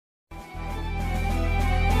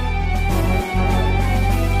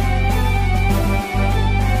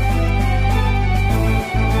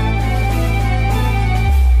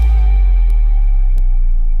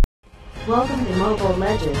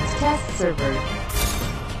server.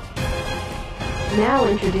 Now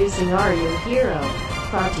introducing our new hero,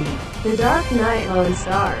 Brody, the Dark Knight Lone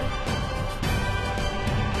Star.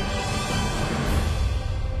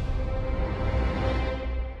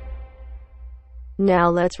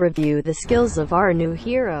 Now let's review the skills of our new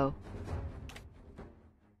hero.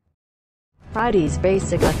 Brody's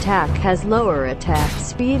basic attack has lower attack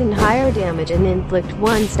speed and higher damage and inflict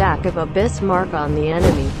 1 stack of Abyss Mark on the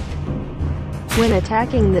enemy. When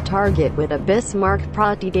attacking the target with Abyss Mark,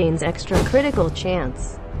 Brody gains extra critical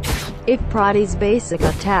chance. If Brody's basic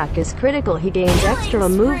attack is critical, he gains extra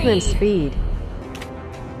movement speed.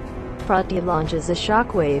 Brody launches a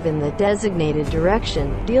shockwave in the designated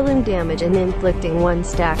direction, dealing damage and inflicting 1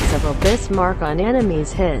 stacks of Abyss Mark on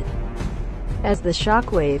enemies hit. As the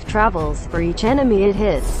shockwave travels, for each enemy it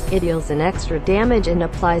hits, it deals an extra damage and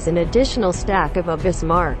applies an additional stack of Abyss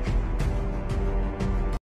Mark.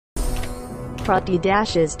 Brody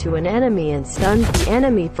dashes to an enemy and stuns the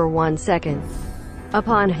enemy for 1 second.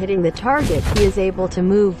 Upon hitting the target, he is able to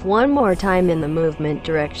move 1 more time in the movement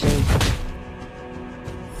direction.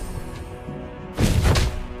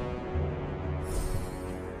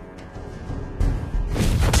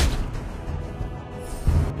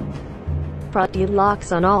 Brody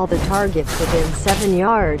locks on all the targets within 7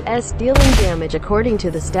 yards, dealing damage according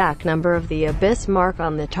to the stack number of the Abyss Mark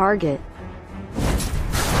on the target.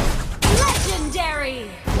 Legendary!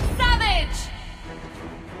 Savage!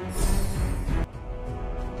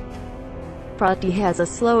 Brody has the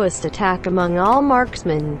slowest attack among all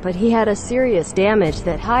marksmen, but he had a serious damage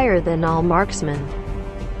that higher than all marksmen.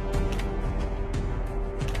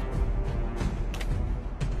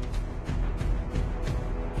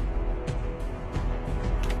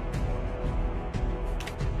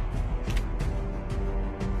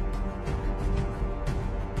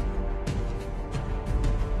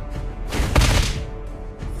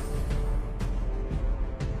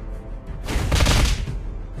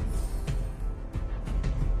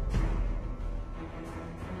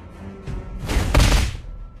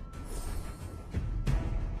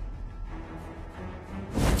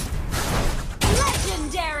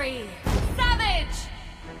 Legendary! Savage!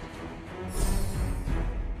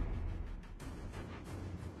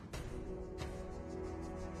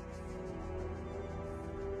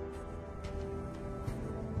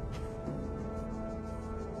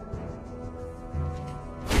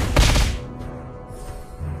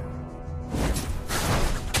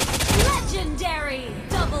 Legendary!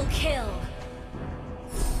 Double kill!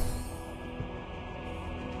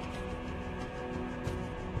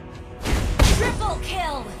 Triple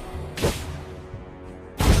kill!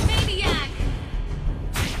 Maniac!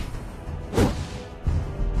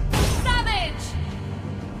 Savage!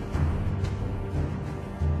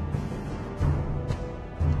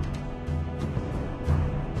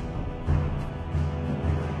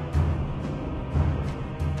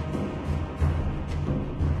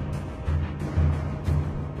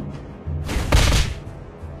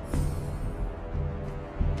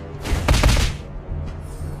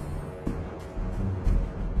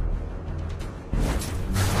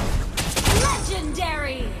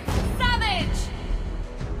 Legendary! Savage!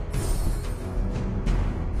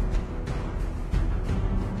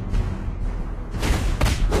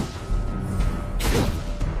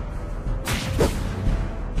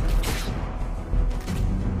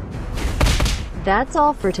 That's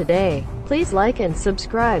all for today. Please like and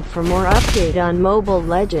subscribe for more update on Mobile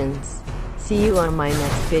Legends. See you on my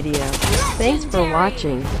next video. Thanks for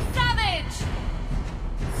watching.